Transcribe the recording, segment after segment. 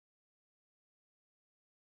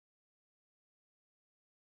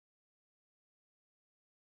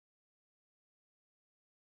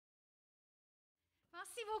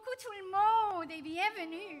Merci beaucoup tout le monde et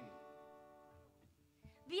bienvenue.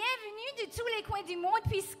 Bienvenue de tous les coins du monde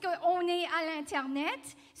puisqu'on est à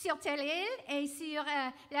l'Internet, sur télé et sur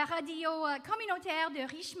la radio communautaire de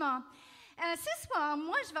Richmond. Ce soir,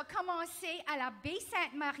 moi, je vais commencer à la baie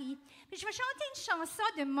Sainte-Marie. Puis je vais chanter une chanson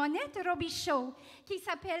de Monette Robichaud qui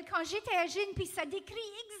s'appelle « Quand j'étais jeune », puis ça décrit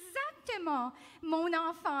exactement mon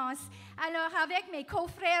enfance. Alors, avec mes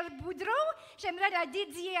confrères Boudreau, j'aimerais la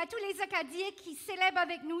dédier à tous les Acadiens qui célèbrent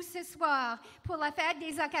avec nous ce soir pour la fête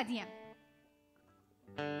des Acadiens.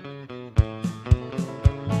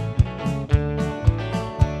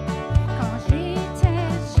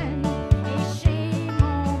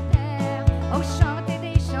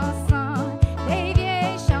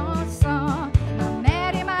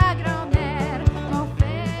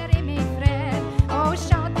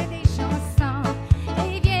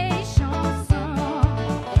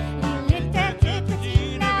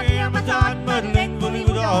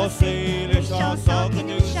 C'est les chansons que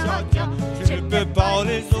nous chantions, je ne peux pas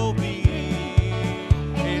les oublier.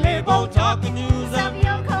 Et les beaux temps que nous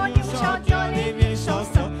avions quand nous chantions les vieilles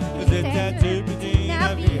chansons, nous étions deux petits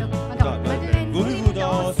navires, dans Madeleine, voulez-vous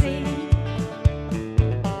danser?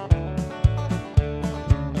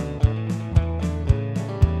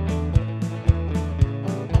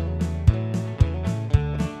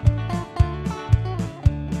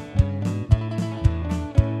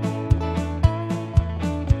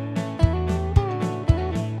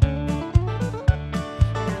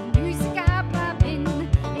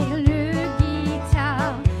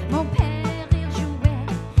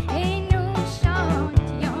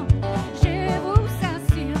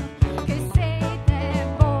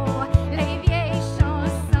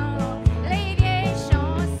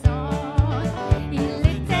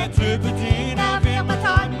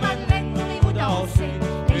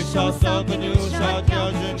 Chansons que nous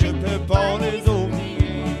chantions, je ne peux pas les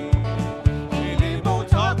oublier. Et les beaux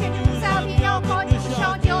temps que nous avions quand nous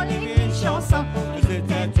chantions les vieilles chansons, nous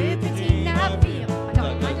étions deux petits navires,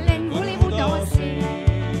 dans Madeleine, voulez-vous danser?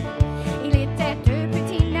 Il était deux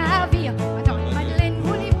petits navires, dans Madeleine,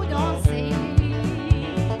 voulez-vous danser?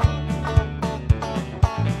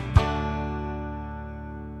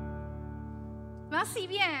 Merci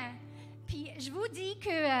bien. Puis je vous dis que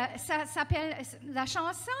ça s'appelle, la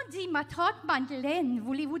chanson dit « Ma trotte Madeleine,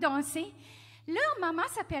 voulez-vous danser ?» Leur maman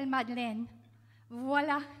s'appelle Madeleine.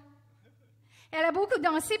 Voilà. Elle a beaucoup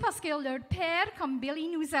dansé parce que leur père, comme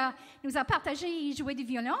Billy nous a partagé, il jouait du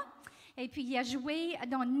violon. Et puis il a joué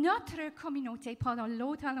dans notre communauté pendant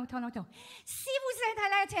longtemps. Si vous êtes à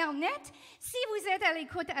l'Internet, si vous êtes à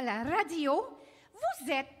l'écoute à la radio, vous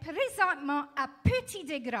êtes présentement à Petit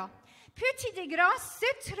Grat. Petit Grat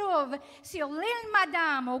se trouve sur l'île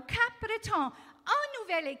Madame, au Cap-Breton, en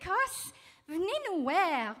Nouvelle-Écosse. Venez nous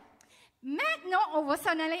voir. Maintenant, on va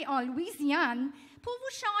s'en aller en Louisiane pour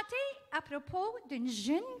vous chanter à propos d'une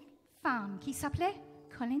jeune femme qui s'appelait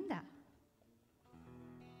Colinda.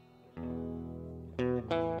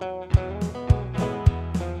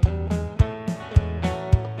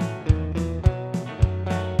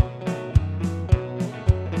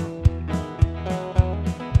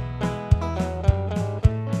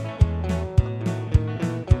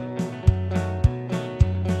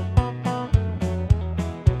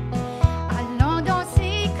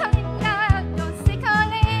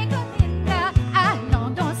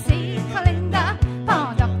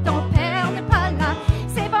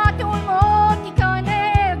 C'est pas tout le monde.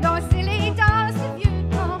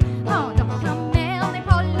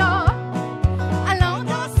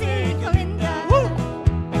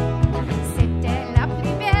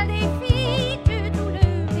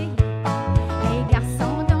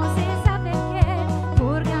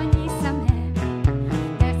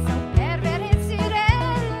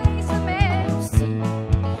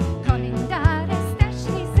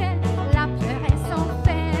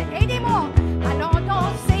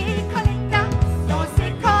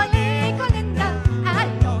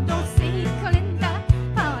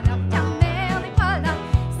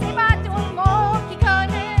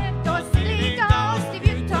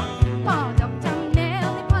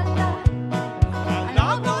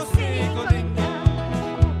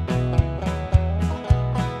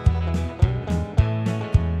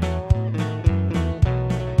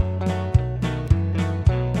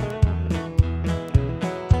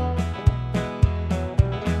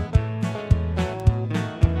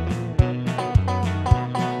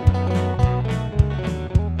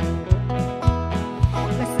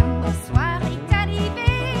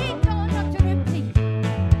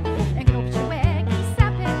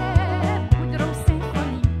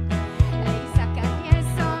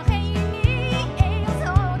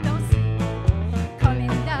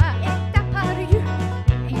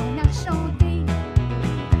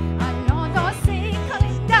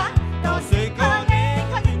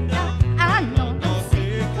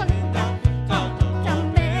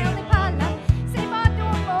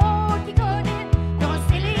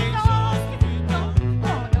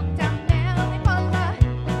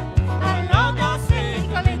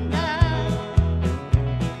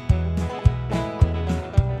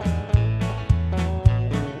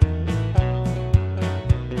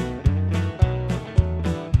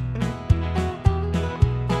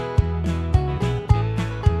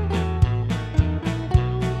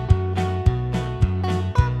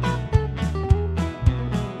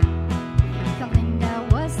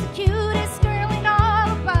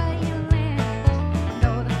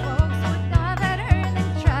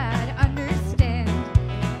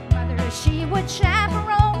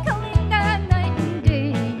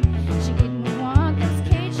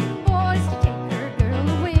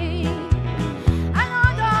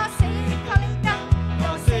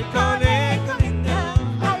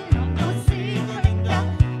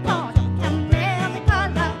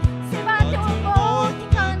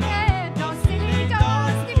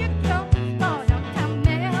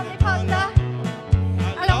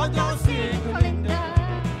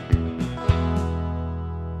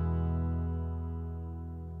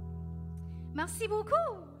 Merci beaucoup.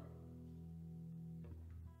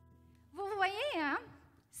 Vous voyez, hein?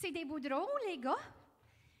 C'est des boudreaux, les gars.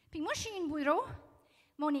 Puis moi, je suis une boudreau,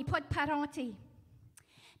 mais on n'est pas de parenté.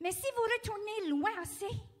 Mais si vous retournez loin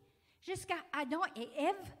assez, jusqu'à Adam et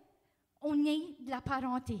Ève, on est de la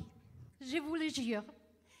parenté. Je vous le jure.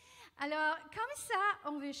 Alors, comme ça,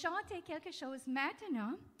 on veut chanter quelque chose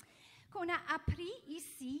maintenant qu'on a appris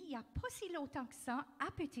ici, il n'y a pas si longtemps que ça,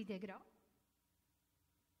 à Petit de Grat.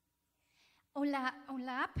 On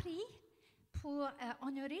l'a appris pour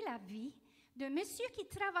honorer la vie d'un monsieur qui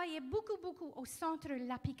travaillait beaucoup au centre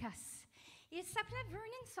La Picasse. Il s'appelait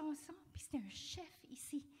Vernon Sanson, puis c'était un chef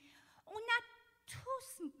ici. On a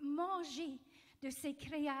tous mangé de ses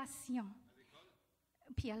créations.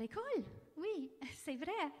 Puis à l'école, oui, c'est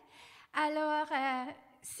vrai. Alors,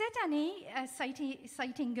 cette année, ça a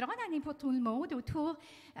été une grande année pour tout le monde autour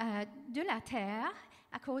de la Terre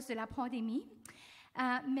à cause de la pandémie.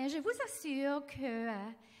 Mais je vous assure que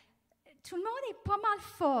tout le monde est pas mal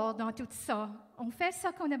fort dans tout ça. On fait ce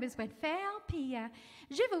qu'on a besoin de faire, puis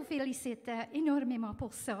je vous félicite énormément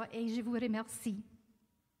pour ça et je vous remercie.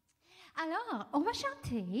 Alors, on va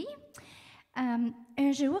chanter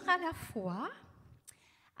Un jour à la fois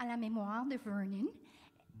à la mémoire de Vernon.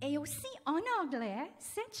 Et aussi en anglais,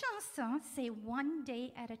 cette chanson, c'est One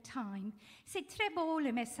Day at a Time. C'est très beau,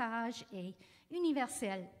 le message est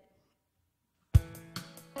universel.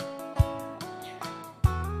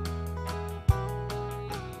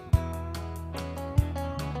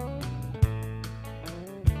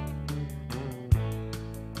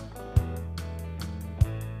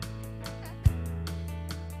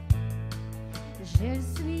 Je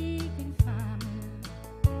suis qu'une femme,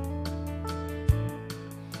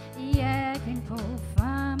 rien qu'une pauvre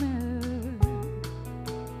femme,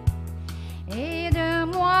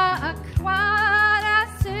 aide-moi à croire à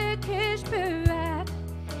ce que je peux être,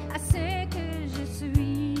 à ce que je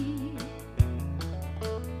suis.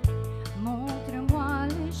 Montre-moi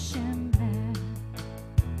le chemin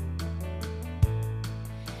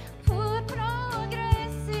pour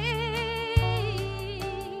progresser.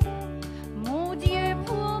 Mon Dieu,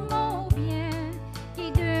 pour mon bien,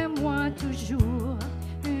 guide-moi toujours,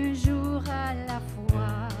 un jour à la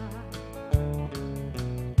fois.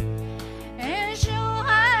 Un jour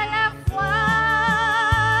à la fois,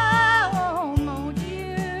 oh mon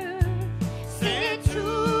Dieu, c'est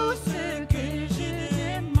tout ce que je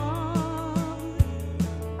demande.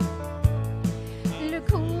 Le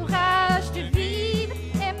courage de vivre,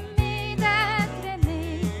 aimer, d'être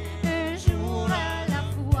aimé, un jour à la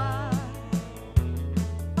fois.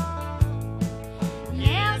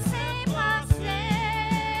 Hier c'est passé,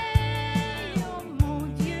 oh mon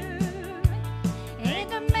Dieu, et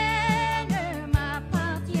demain ne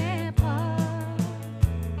m'appartient pas.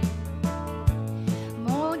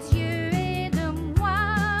 Mon Dieu, aide-moi,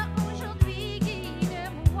 aujourd'hui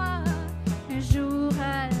guide-moi, un jour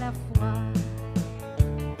à la fois.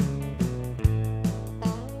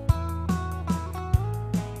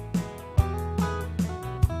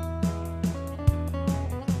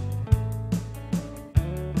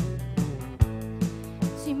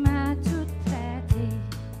 Tu m'as tout prêté,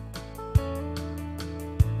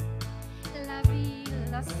 la vie,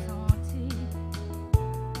 la santé.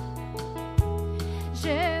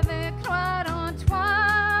 Je veux croire en toi,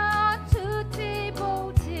 en toutes tes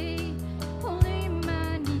beautés pour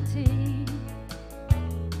l'humanité.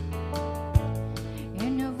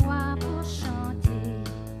 Une voix pour chanter,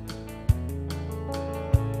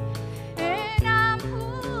 un âme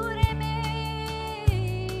pour aimer.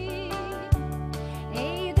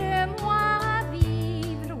 Aide-moi à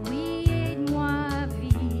vivre, oui, aide-moi à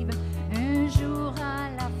vivre, un jour à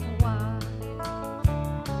la fois.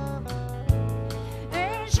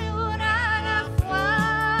 Un jour à la fois,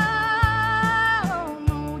 oh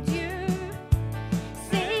mon Dieu,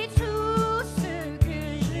 c'est tout ce que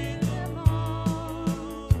je demande.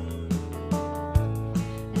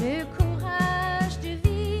 Le courage de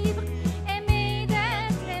vivre, aimer,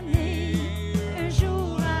 d'être aimé, un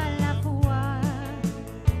jour à la fois.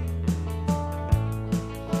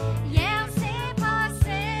 Hier c'est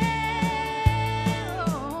passé,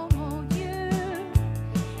 oh mon Dieu,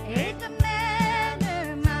 et demain ne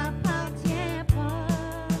m'appartient pas.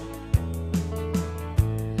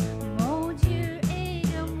 Mon Dieu,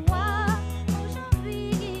 aide-moi, aujourd'hui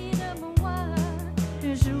guide-moi,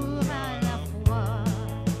 un jour à la fois.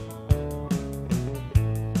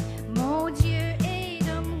 Mon Dieu,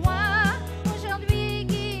 aide-moi, aujourd'hui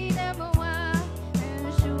guide-moi,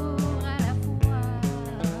 un jour à la fois.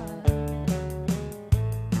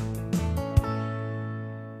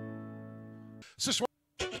 Ce soir,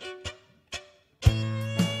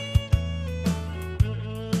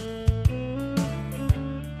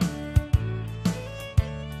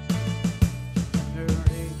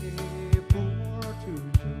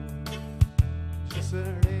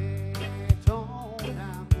 serai ton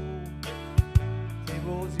amour, tes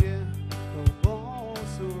beaux yeux, ton bon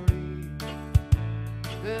sourire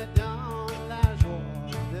me donnent la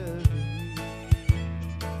joie de vivre.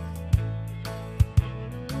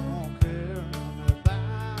 Mon cœur me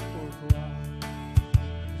bat pour toi,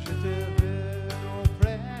 je te veux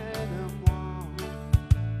auprès de moi.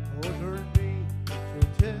 Aujourd'hui, je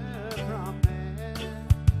te promets,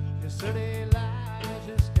 je serai là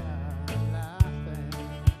jusqu'à la fin.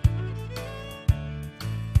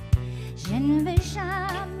 Je ne veux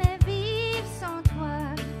jamais vivre sans toi.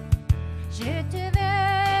 Je te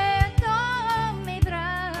veux dans mes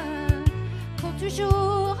bras pour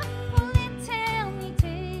toujours, pour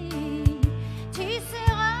l'éternité. Tu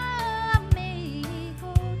seras à mes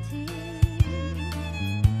côtés.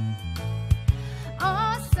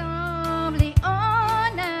 Ensemble et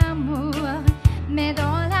en amour, mais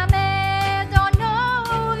dans la mer, dans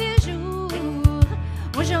nos vieux jours.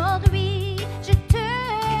 Aujourd'hui, je te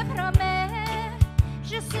promets,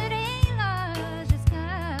 je serai là jusqu'à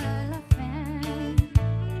la fin.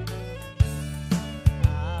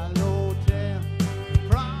 À l'hôtel,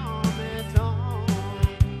 promettons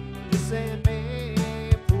de s'aimer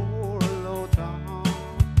pour longtemps,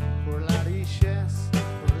 pour la richesse,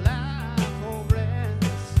 pour la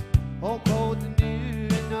pauvresse, on continue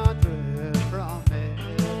notre promesse.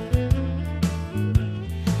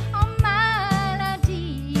 En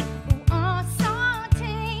maladie ou en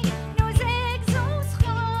santé, nous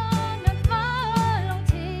exaucerons notre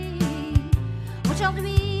volonté.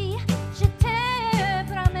 Aujourd'hui, je te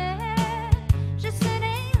promets, je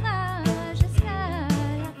serai là jusqu'à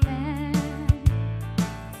la fin.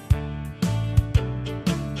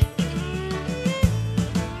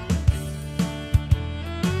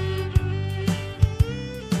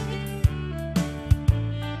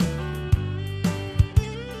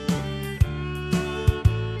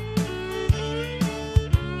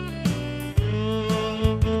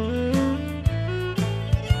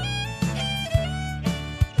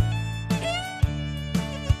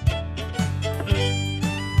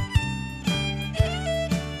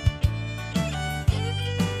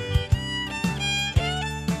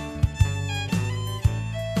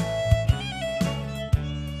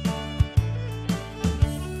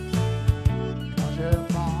 Je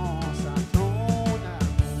pense à ton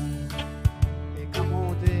amour et comme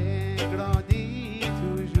on dégrandit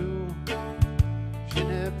toujours, je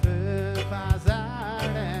ne peux pas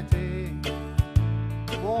arrêter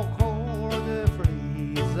mon corps de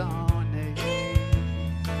prisonnier.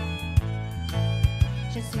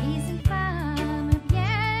 Je suis une femme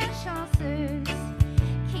bien chanceuse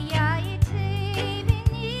qui a été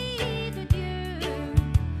bénie de Dieu.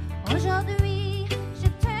 Aujourd'hui, je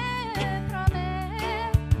te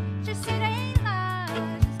promets, je serai là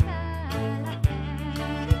jusqu'à la fin.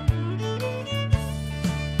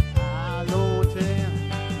 À l'hôtel,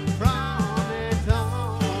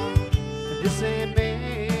 promettons de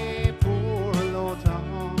s'aimer pour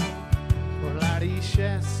longtemps, pour la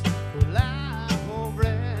richesse, pour la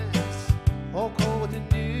pauvresse, on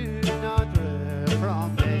continue notre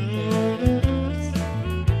promesse.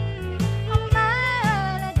 En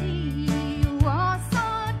maladie ou en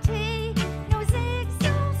santé, nous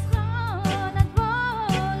exaucerons notre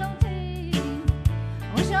volonté.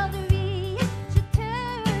 Aujourd'hui, je te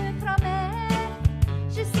promets,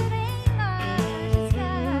 je serai là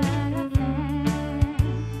jusqu'à la fin.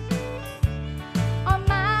 En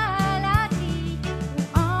maladie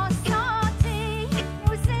ou en santé,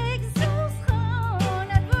 nous exaucerons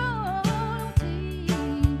notre volonté.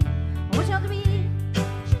 Aujourd'hui,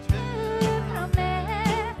 je te promets,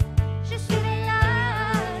 je serai là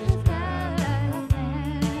jusqu'à la fin.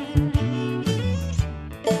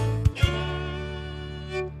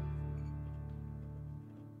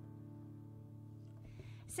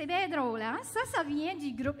 C'est bien drôle, hein? Ça vient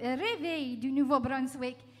du groupe Réveil du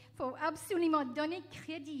Nouveau-Brunswick. Il faut absolument donner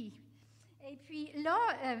crédit. Et puis là,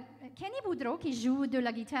 Kenny Boudreau, qui joue de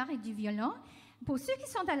la guitare et du violon, pour ceux qui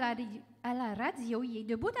sont à la radio, il est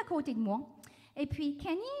debout à côté de moi. Et puis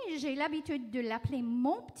Kenny, j'ai l'habitude de l'appeler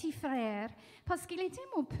mon petit frère, parce qu'il était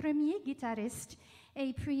mon premier guitariste.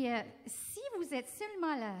 Et puis, si vous êtes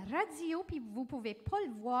seulement à la radio, puis vous ne pouvez pas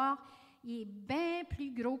le voir, il est bien plus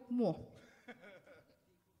gros que moi.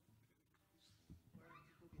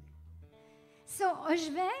 Je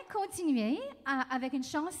vais continuer avec une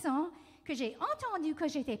chanson que j'ai entendue quand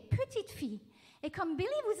j'étais petite fille. Et comme Billy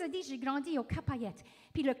vous a dit, j'ai grandi au Capayette.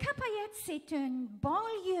 Puis le Capayette, c'est une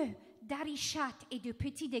banlieue d'Arichat et de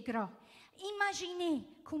Petit des Gras. Imaginez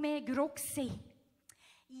combien gros que c'est.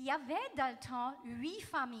 Il y avait dans le temps 8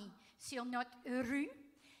 familles sur notre rue.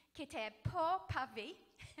 qui n'était pas pavé,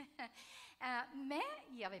 mais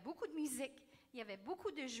il y avait beaucoup de musique, il y avait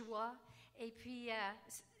beaucoup de joie. Et puis,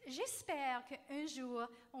 j'espère qu'un jour,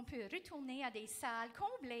 on peut retourner à des salles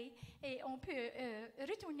comblées et on peut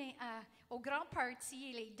retourner aux grands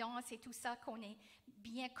parties, les danses et tout ça qu'on est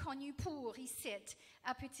bien connu pour ici,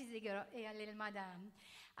 à Petit et à l'île Madame.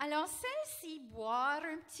 Alors, celle-ci, boire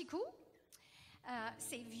un petit coup.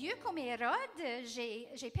 C'est vieux comme Hérode.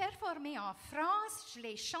 J'ai performé en France, je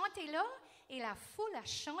l'ai chanté là et la foule a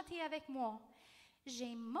chanté avec moi.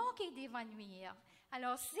 J'ai manqué d'évanouir.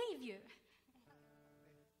 Alors, c'est vieux.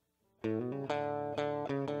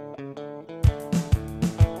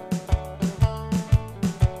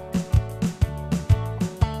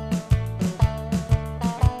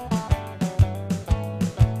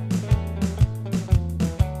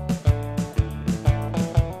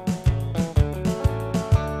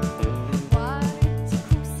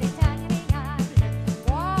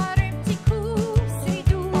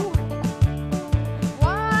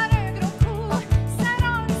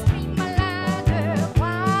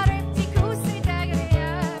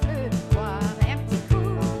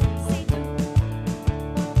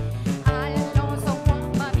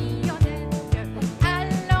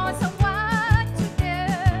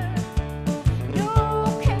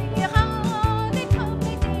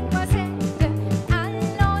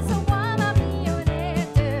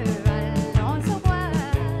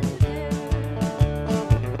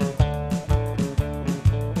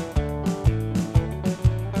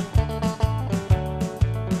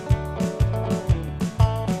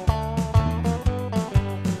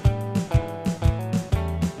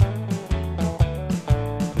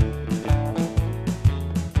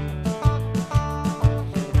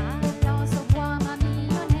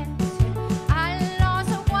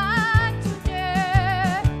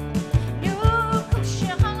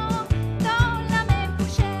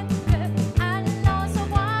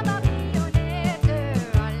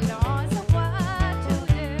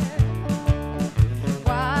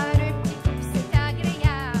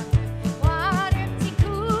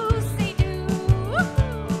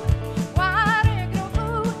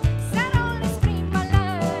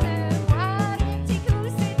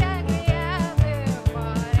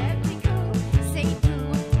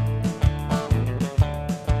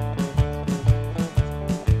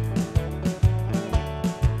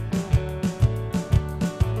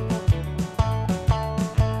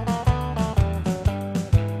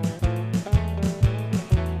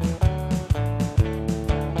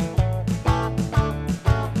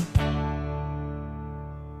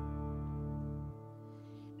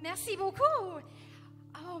 Merci beaucoup.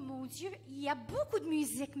 Oh mon Dieu, il y a beaucoup de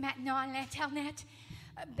musique maintenant à l'Internet.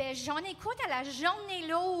 Ben, j'en écoute à la journée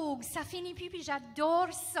longue, ça finit plus, puis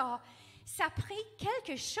j'adore ça. Ça a pris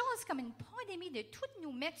quelque chose comme une pandémie de tout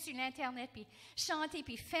nous mettre sur l'Internet, puis chanter,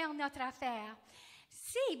 puis faire notre affaire.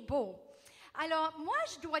 C'est beau. Alors, moi,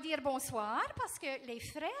 je dois dire bonsoir parce que les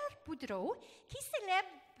frères Boudreau, qui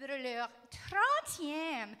célèbrent leur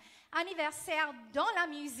 30e anniversaire dans la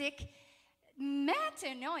musique,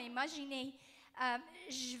 maintenant, imaginez,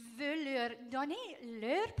 je veux leur donner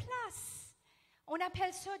leur place. On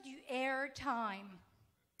appelle ça du airtime.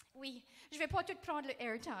 Oui, je ne vais pas tout prendre le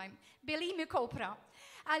airtime. Billy me comprend.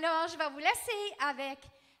 Alors, je vais vous laisser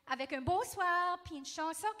avec un bonsoir puis une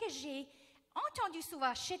chanson que j'ai entendue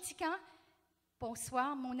souvent chez Tican.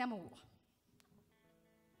 Bonsoir, mon amour.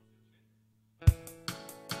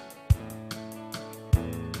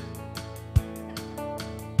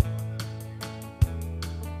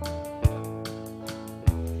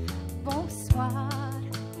 Bonsoir.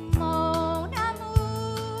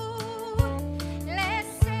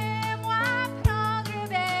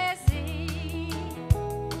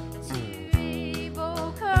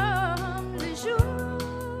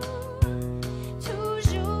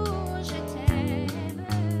 Toujours je t'aimerai.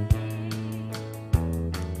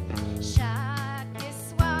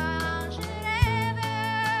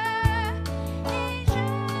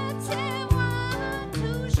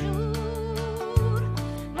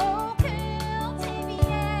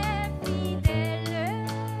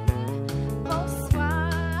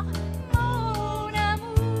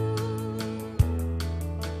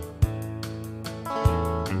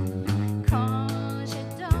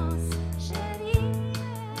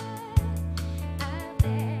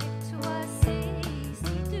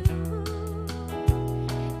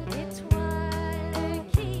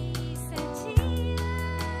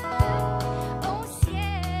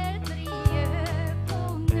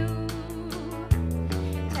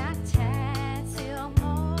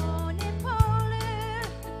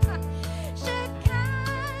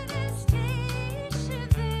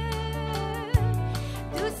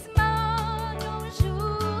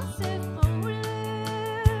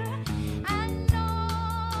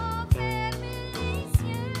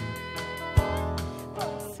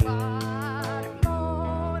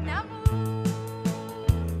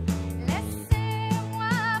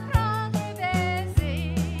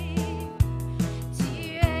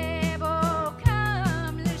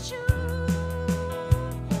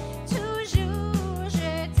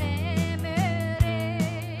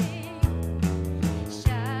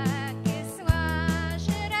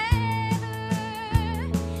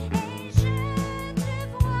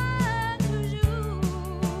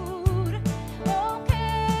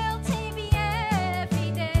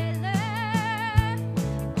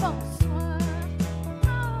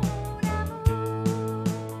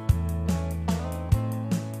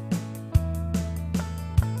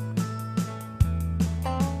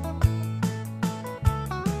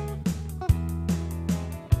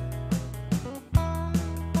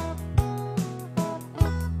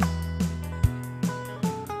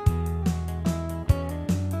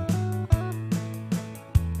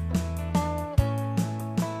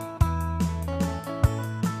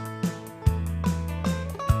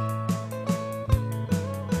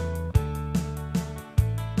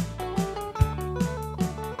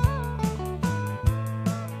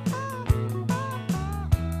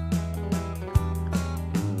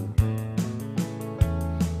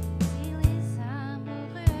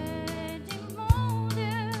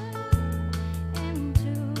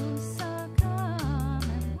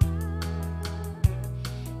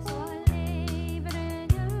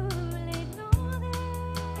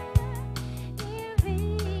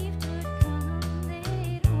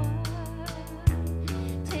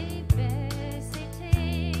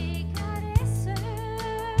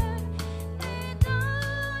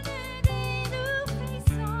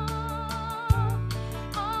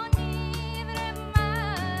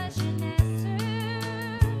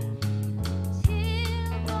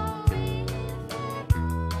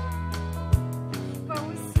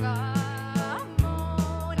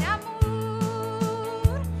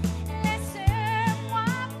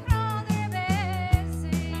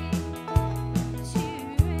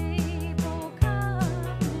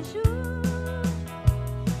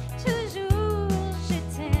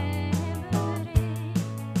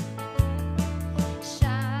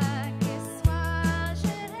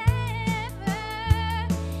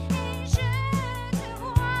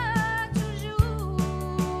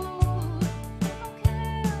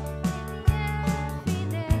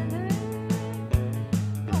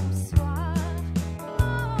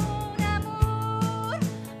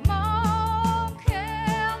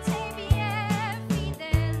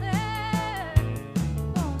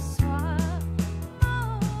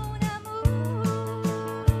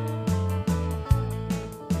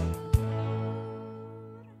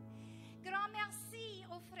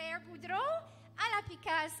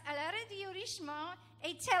 Picasse à la radio Richemont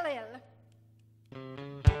et Tellil.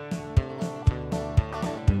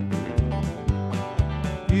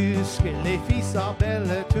 Puisque les filles sont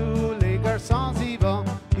belles, tous les garçons y vont.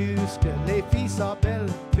 Puisque les filles sont belles,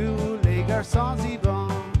 tous les garçons y vont.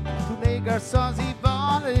 Tous les garçons y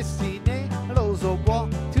vont, le destiné rose au bois.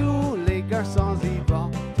 Tous les garçons y vont,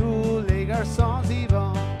 tous les garçons y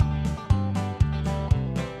vont.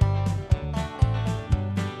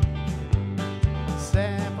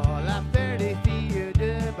 C'est pas l'affaire des filles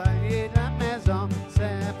de balayer la maison.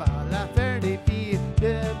 C'est pas l'affaire des filles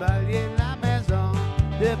de balayer la maison.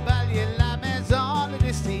 De balayer la maison, le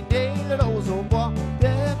destiné, le rose au bois.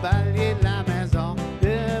 De balayer la maison,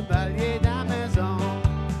 de balayer la maison.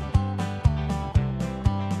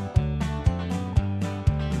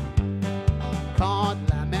 Quand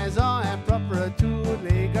la maison est propre, tous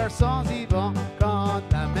les garçons y vont. Quand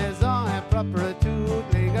la maison est propre, tous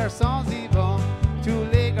les garçons y vont. Tous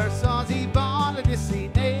les garçons y vont, le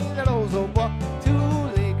dessiné, le rose au bois.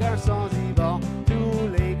 Tous les garçons y vont, tous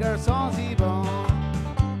les garçons y vont.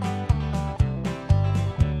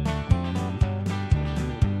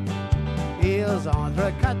 Ils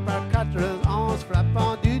entrent 4 par 4 en se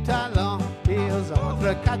frappant du talon. Ils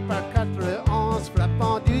entrent 4 par 4 en se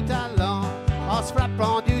frappant du talon. En se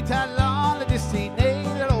frappant du talon, le destiné,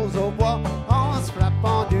 le rose au bois. En se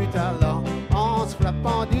frappant du talon, en se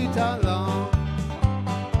frappant du talon.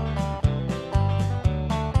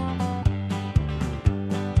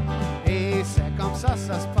 Et c'est comme ça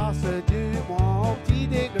se passe du mois au petit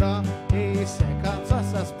dégras. Et c'est comme ça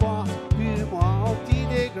se passe du mois au petit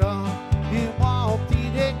dégras. Du mois au petit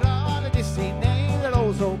dégras, le destiné, le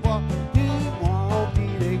rose au bois. Du mois au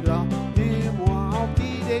petit dégras, du mois au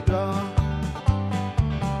petit dégras.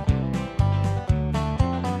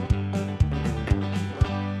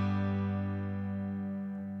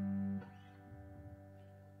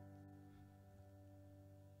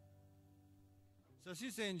 Ceci,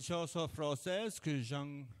 c'est une chanson française que j'ai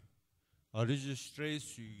enregistrée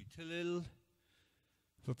sur Tellil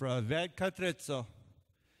à peu près 24 ans.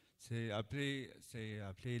 C'est appelé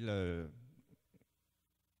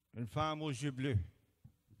une femme aux yeux bleus.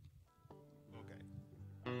 OK.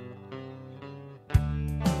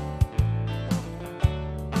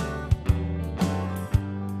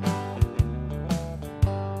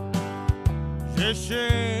 Je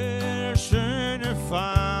cherche une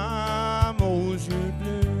femme aux yeux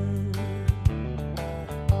bleus,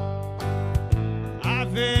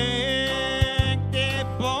 avec des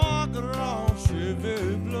beaux grands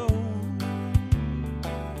cheveux blonds.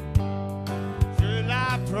 Je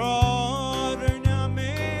la prends dans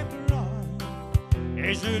mes bras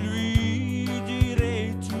et je lui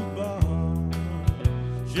dirai tout bas: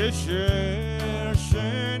 je cherche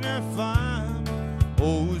une femme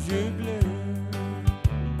aux yeux bleus.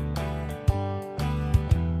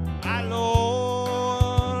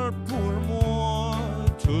 Alors pour moi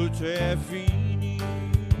tout est fini.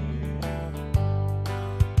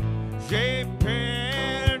 J'ai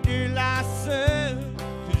perdu la seule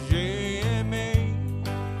que j'ai aimée,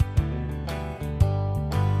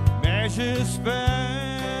 mais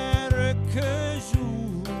j'espère qu'un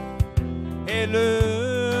jour elle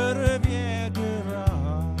reviendra.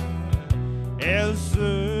 Elle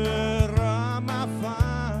sera ma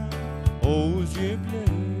femme aux yeux bleus.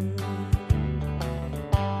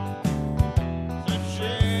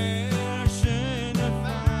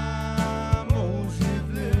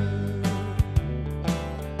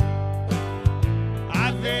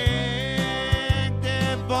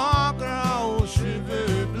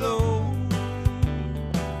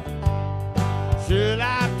 Je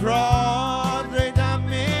la prendrai dans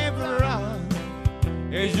mes bras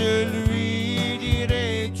et je lui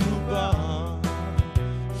dirai tout bas: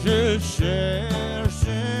 je cherche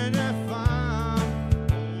une femme.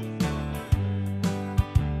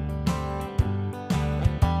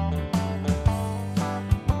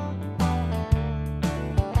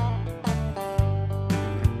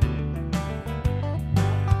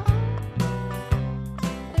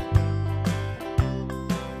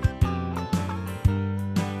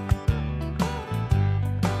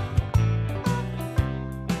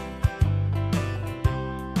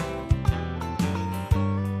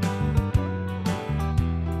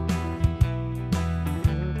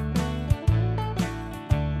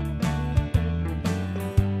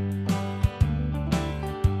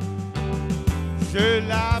 Je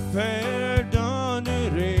la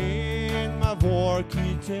pardonnerai de m'avoir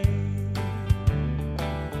quitté,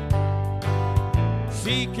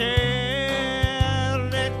 si qu'elle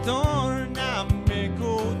retourne à mes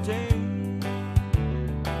côtés.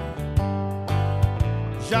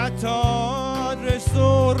 J'attendrai ferai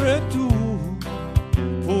son retour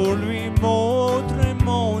pour lui montrer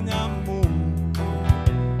mon amour.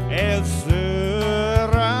 Elle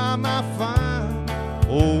sera ma femme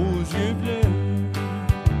aux yeux bleus.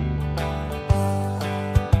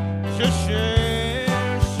 Je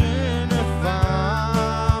cherche une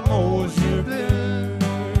femme aux yeux bleus,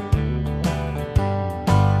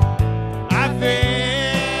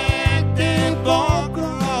 avec des beaux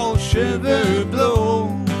gros cheveux bleus.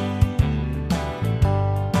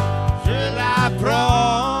 Je la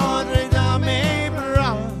prendrai dans mes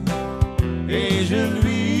bras et je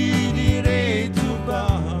lui dirai tout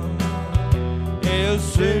bas, elle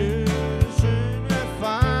cherche une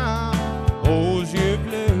femme aux yeux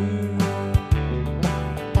bleus.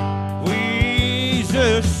 Oui,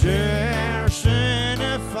 je cherche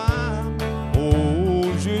une femme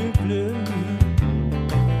aux yeux bleus.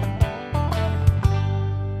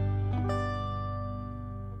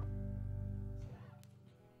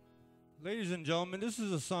 Ladies and gentlemen, this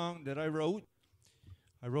is a song that I wrote.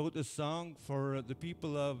 I wrote this song for the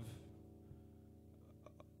people of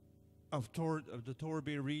the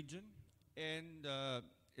Torbay region, and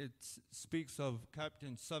it speaks of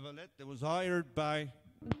Captain Savalet that was hired by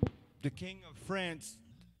the King of France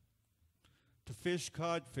to fish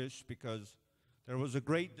codfish because there was a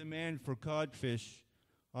great demand for codfish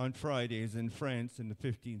on Fridays in France in the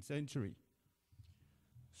 15th century.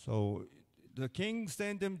 So the king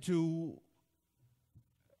sent him to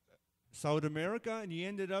South America, and he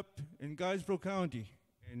ended up in Guysborough County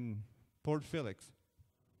in Port Felix.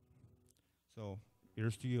 So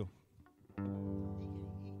here's to you.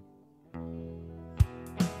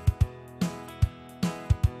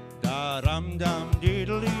 Da dum dum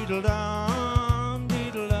diddle diddle dum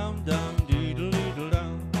diddle dum dum diddle diddle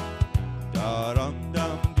dum da dum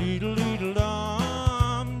dum diddle diddle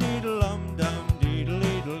dum diddle dum dum diddle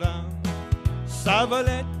diddle dum.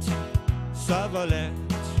 Savalet, Savalet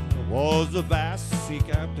was the vast sea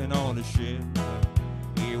captain on a ship.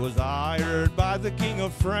 He was hired by the King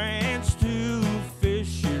of France to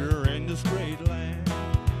fish here in this great land.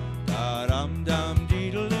 Da dum dum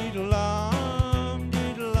diddle diddle dum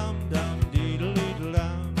diddle dum dum diddle diddle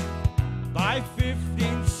dum. By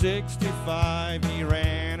 1565 he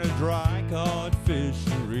ran a dry cod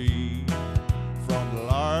fishery. From the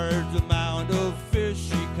large amount of fish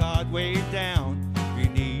he caught way down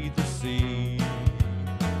beneath the sea.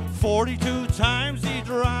 42 times he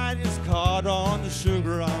dried his cod on the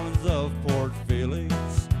sugar islands of Port Felix.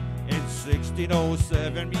 In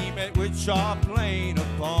 1607 he met with Champlain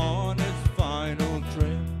upon his final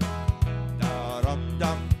trip.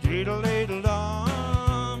 Da-dum-dum,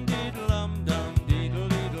 diddle-diddle-dum, diddle-dum-dum,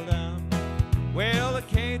 diddle-diddle-dum. Well,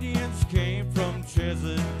 Acadians came from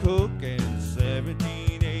Chesapeake in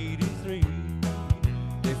 1783.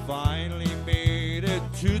 They finally made it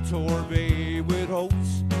to Torbay with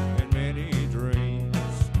hopes and many dreams.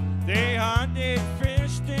 They hunted,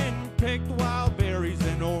 fished, and picked wild berries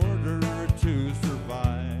in order to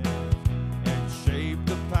survive and shape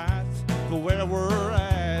the path for where we're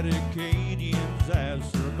at. Acadians have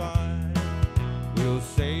survived. We'll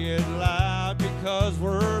say it loud because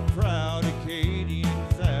we're proud.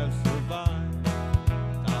 Acadians have survived.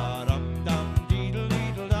 Da-dum-dum,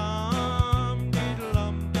 diddle-diddle-dum,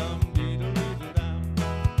 diddle-dum-dum, diddle-diddle-dum.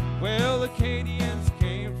 Well, Acadians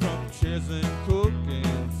came from Chesapeake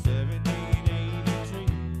in 1783.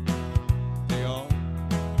 They all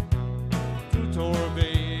to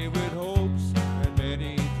Torbay with hopes and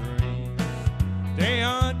many dreams. They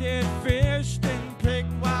hunted, fished, and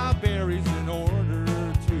picked wild berries in order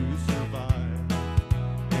to survive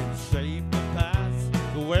and shape the path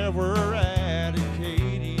to where we're at.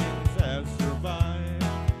 Acadians have survived.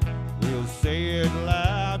 We'll say it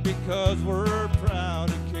loud because we're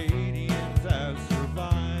proud. Acadians have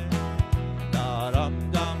survived.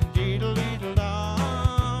 Da-dum-dum,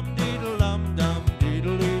 diddle-diddle-dum, diddle-dum-dum,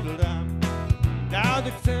 diddle-diddle-dum. Now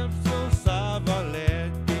the Temple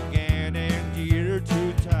Savalet began in year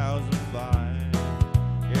 2005.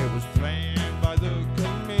 It was planned by the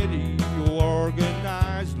committee who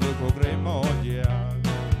organized Le Progrès Mondial.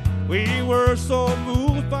 We were so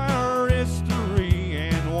moved by our history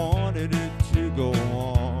and wanted it to go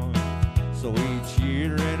on. So each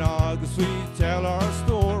year in August we tell our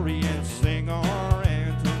story and sing our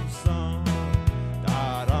anthem song.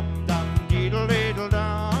 Da-dum-dum,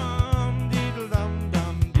 diddle-diddle-dum,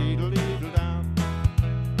 diddle-dum-dum, diddle-diddle-dum.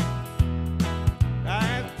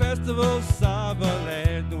 At Festival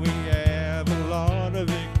Savalet we have a lot of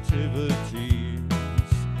activities.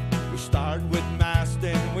 We start with Mass,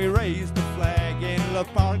 then we raise the flag in Le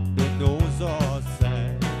Parc de nos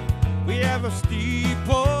Ossets. We have a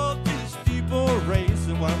steeple to steeple people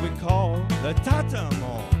racing what we call the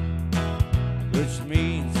tatamon, which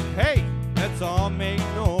means, hey, let's all make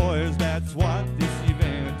noise. That's what this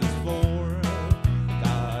event is for.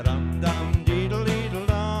 Da-dum-dum,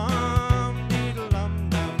 deedle-deedle-dum,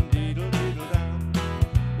 deedle-dum-dum, deedle-deedle-dum.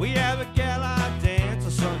 We have a gala dance,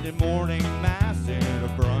 a Sunday morning mass, and a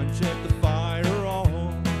brunch at the fire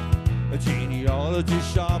hall. A genealogy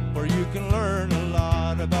shop where you can learn a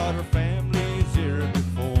lot about our families here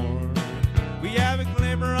before. We have a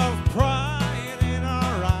glimmer of pride in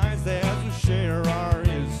our eyes as we share our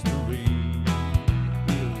history.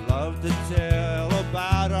 We love to tell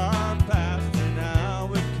about our past and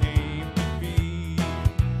how it came to be.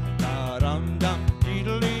 Da-dum-dum,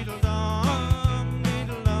 deedle-deedle-dum,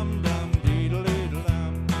 deedle-dum-dum,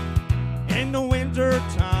 deedle-deedle-dum. In the winter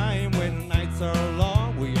time when nights are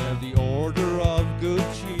long, we have the order of good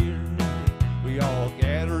cheer. We all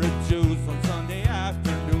gather at Joe's on Sunday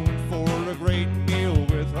afternoon for a great meal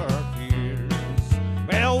with our peers.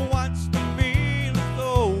 Well, once the meal is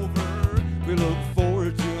over, we look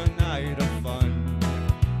forward to a night of fun.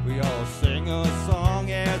 We all sing a song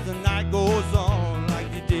as the night goes on, like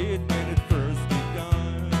you did when it first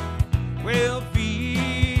begun. Well,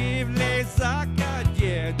 vive les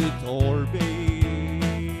Acadiens de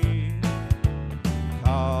Torbay,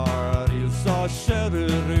 car ils sont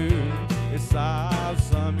chaleureux et savent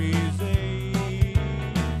s'amuser.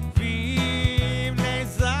 Vive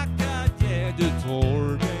les Acadiens de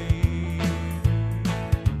Torbay.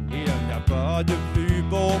 Il n'y a pas de plus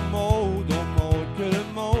beau mot au monde que le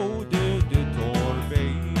mot de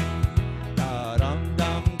Torbay.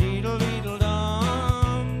 Da-dum-dum,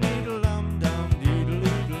 deedle-deedle-dum, deedle-dum-dum,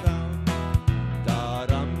 deedle-deedle-dum.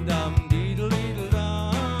 Da-dum-dum,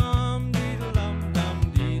 deedle-deedle-dum, deedle-dum-dum,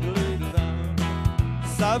 deedle-deedle-dum.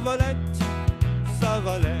 Savalette,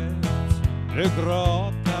 Savalette, le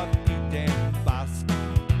grand capitaine basque,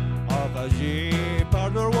 ravagé par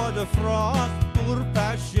le roi de France pour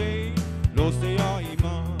pêcher l'océan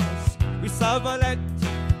immense. Oui, Savalette,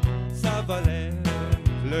 Savalette,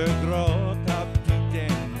 le grand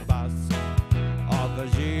capitaine basque,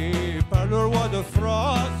 ravagé par le roi de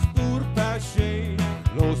France pour pêcher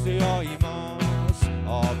l'océan immense.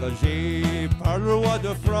 Engagé par le roi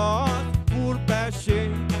de France pour pêcher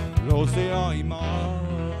l'océan immense.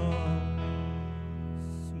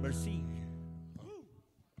 Merci.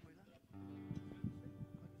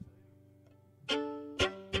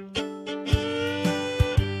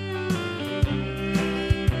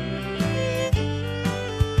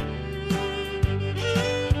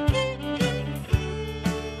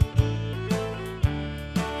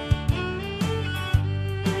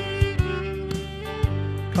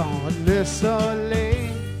 Quand le soleil,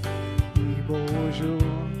 les beaux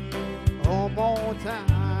jours aux montagnes,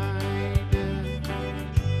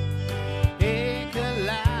 et que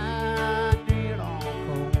la nuit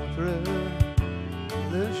rencontre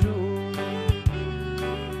le jour,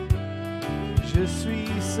 je suis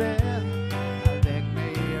seul avec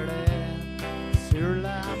mes rêves sur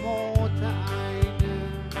la montagne,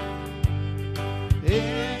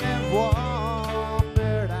 et une voix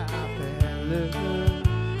me rappelle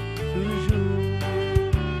toujours.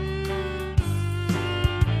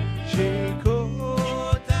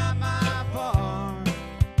 J'écoute à ma part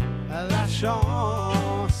la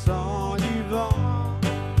chanson du vent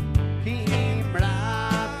qui me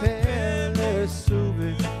rappelle le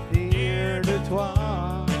souvenir de toi.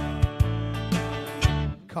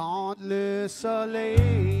 Quand le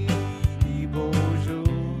soleil dit beau jour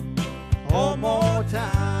aux montagnes,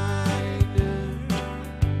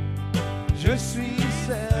 je suis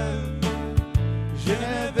seul, je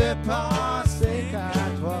ne veux penser qu'à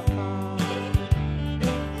toi.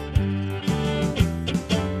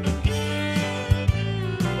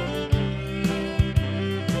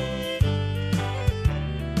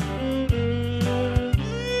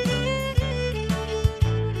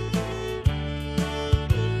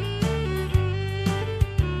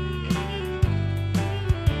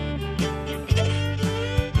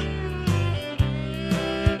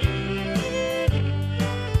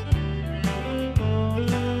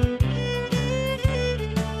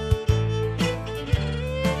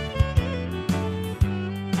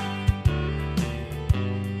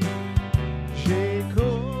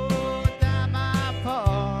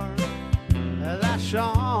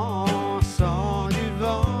 Chanson du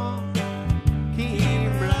vent qui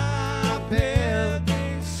me rappelle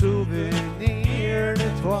des souvenirs de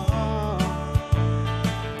toi.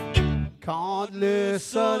 Quand le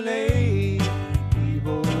soleil dit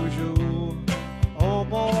beau jour aux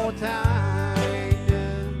montagnes,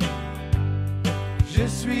 je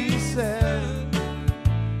suis seul,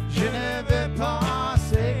 je ne veux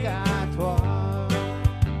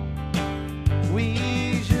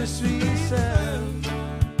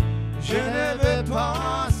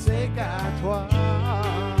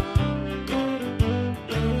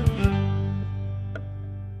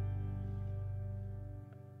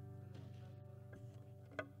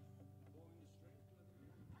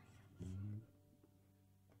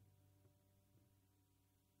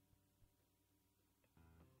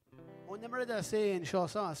On aimerait d'essayer une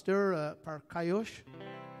chanson à cette heure par Caillouche.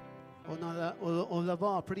 On l'avait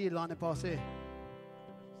appris l'année passée.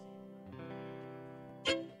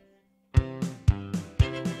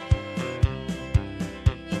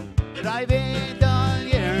 Driver dans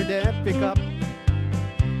l'air de pick-up,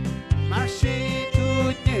 marcher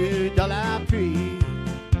tout nu dans la pluie,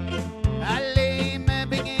 aller me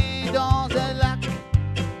baigner dans un lac,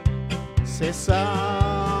 c'est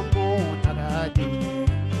ça mon paradis.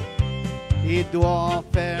 Il doit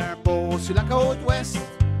faire beau sur la côte ouest,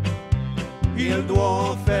 il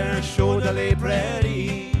doit faire chaud dans les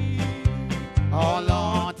prairies,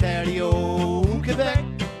 en Ontario ou Québec,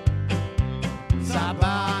 ça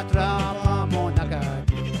battra pas mon Acadie.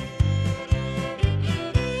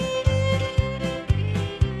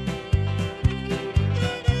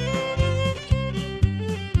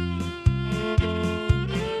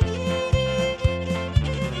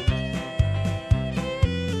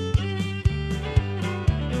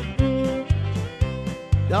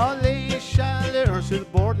 Dans les chaleurs sur le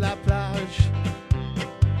bord de la plage,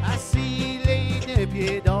 assis les deux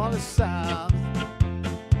pieds dans le sable,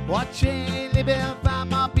 watcher les belles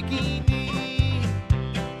femmes en bikini,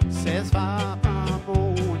 c'est ça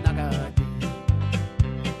mon Acadie.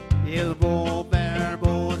 Il doit faire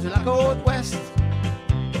beau sur la côte ouest,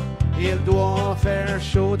 il doit faire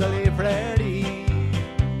chaud dans les prairies,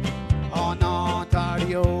 en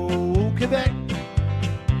Ontario ou Québec,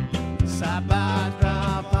 ça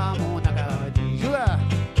battra pas mon Acadie. Joue là.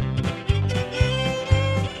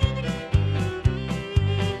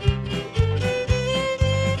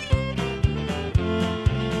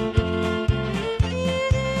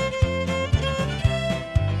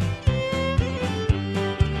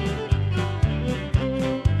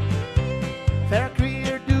 Faire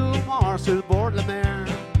cuire du mort sur le bord de la mer,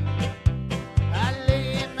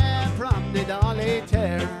 aller me promener dans les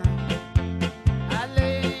terres,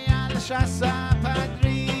 aller à la chasse à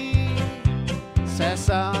patrie, c'est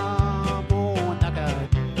ça mon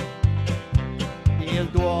Acadie. Il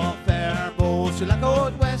doit faire beau sur la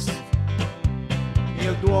côte ouest,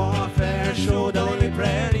 il doit faire chaud dans les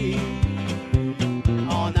prairies,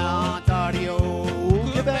 en Ontario ou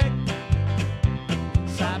Québec,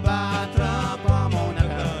 ça battra pas mon Acadie.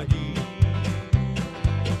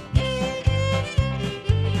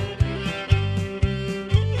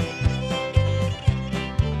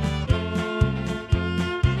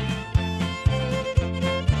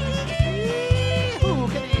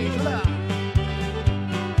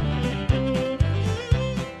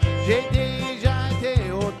 J'ai déjà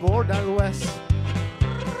été au bord de l'Ouest,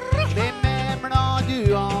 j'ai même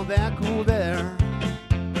rendu en Vancouver,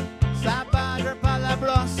 ça battre pas la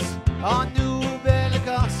brosse en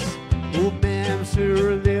Nouvelle-Écosse, ou même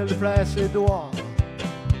sur l'île de Prince-Édouard.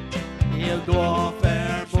 Il doit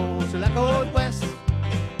faire beau sur la côte ouest,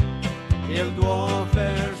 il doit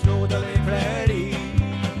faire chaud dans les prairies,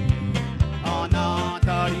 en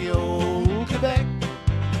Ontario ou Québec,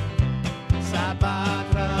 ça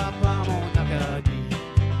battra pas mon Acadie.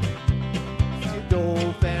 Il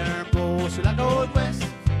doit faire beau sur la côte ouest,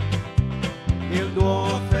 il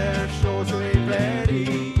doit faire chaud sur les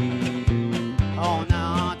prairies, en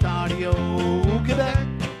Ontario ou Québec,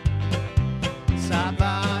 ça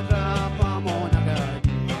battra pas mon Acadie.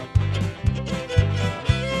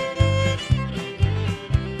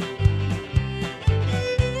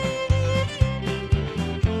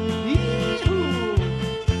 Youhou!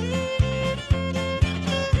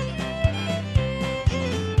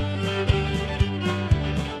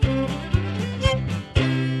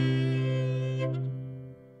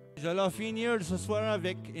 J'allais finir ce soir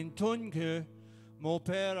avec une tune que mon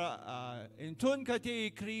père une tune qui a été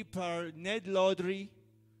écrite par Ned Laudry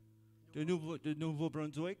de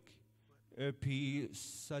Nouveau-Brunswick. Puis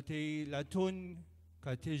c'était la tune qui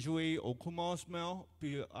a été jouée au commencement,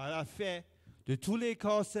 puis à la fin de tous les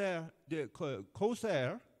concerts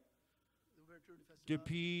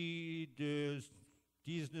depuis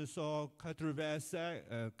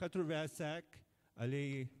 1985,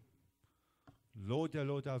 aller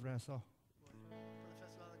l'autre après ça.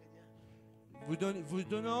 Vous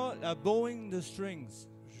donnons la bowing de strings.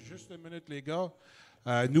 Juste une minute, les gars.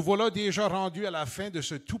 Nous voilà déjà rendus à la fin de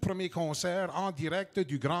ce tout premier concert en direct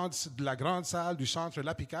de la grande salle du centre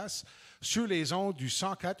La Picasse sur les ondes du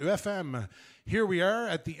 104 EFM. Here we are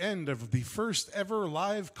at the end of the first ever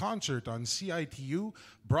live concert on CITU,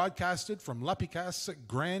 broadcasted from La Picasse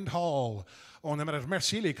Grand Hall. On aimerait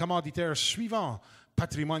remercier les commanditaires suivants: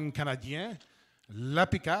 Patrimoine canadien, La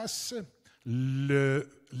Picasse, le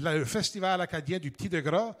Festival acadien du Petit de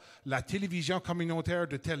Grat, la télévision communautaire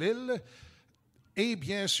de Telle-Île et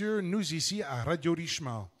bien sûr nous ici à Radio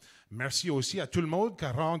Richemont. Merci aussi à tout le monde qui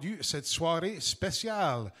a rendu cette soirée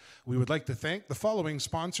spéciale. We would like to thank the following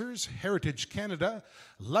sponsors: Heritage Canada,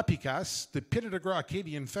 La Picasse, the Petit de Grat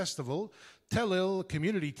Acadian Festival, Telil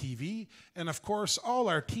Community TV, and of course, all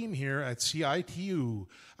our team here at CITU.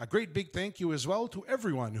 A great big thank you as well to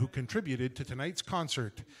everyone who contributed to tonight's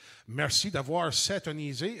concert. Merci d'avoir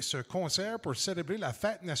syntonisé ce concert pour célébrer la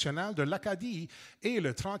fête nationale de l'Acadie et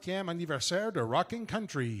le 30e anniversaire de Rocking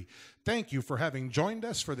Country. Thank you for having joined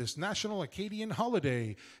us for this National Acadian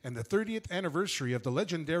holiday and the 30th anniversary of the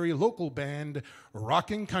legendary local band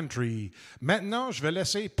Rocking Country. Maintenant, je vais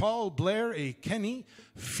laisser Paul, Blair et Kenny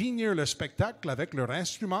finir le spectacle avec leur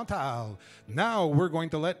instrumental. Now we're going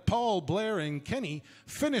to let Paul, Blair and Kenny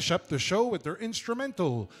finish up the show with their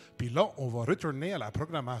instrumental. Puis là, on va retourner à la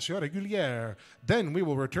programmation régulière. Then we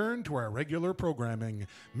will return to our regular programming.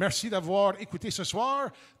 Merci d'avoir écouté ce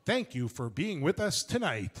soir. Thank you for being with us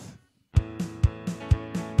tonight.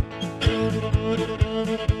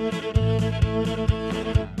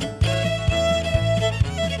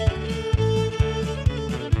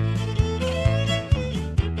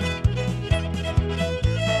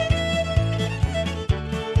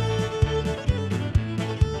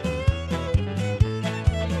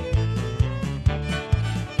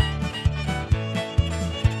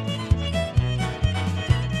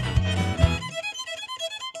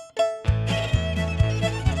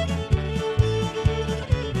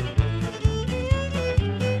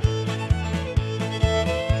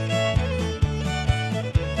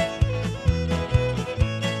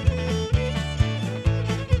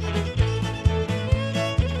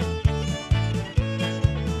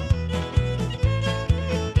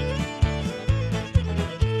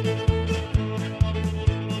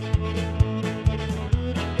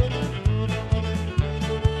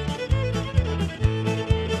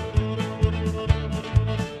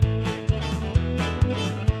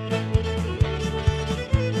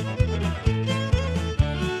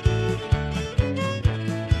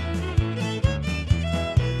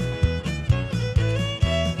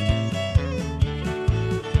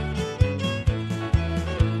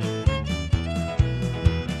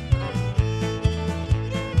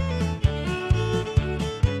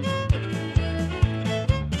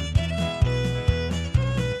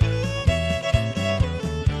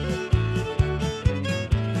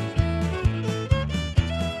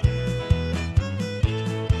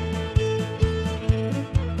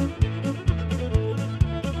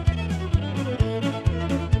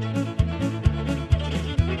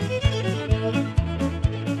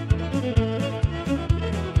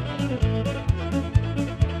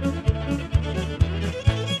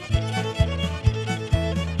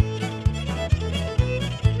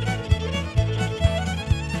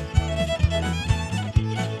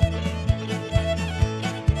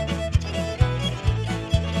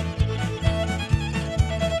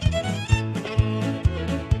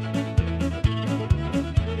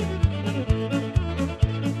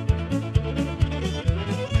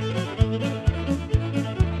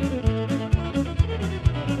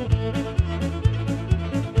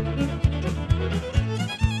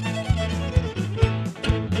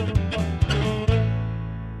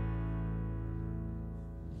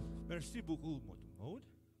 Merci beaucoup, Maud.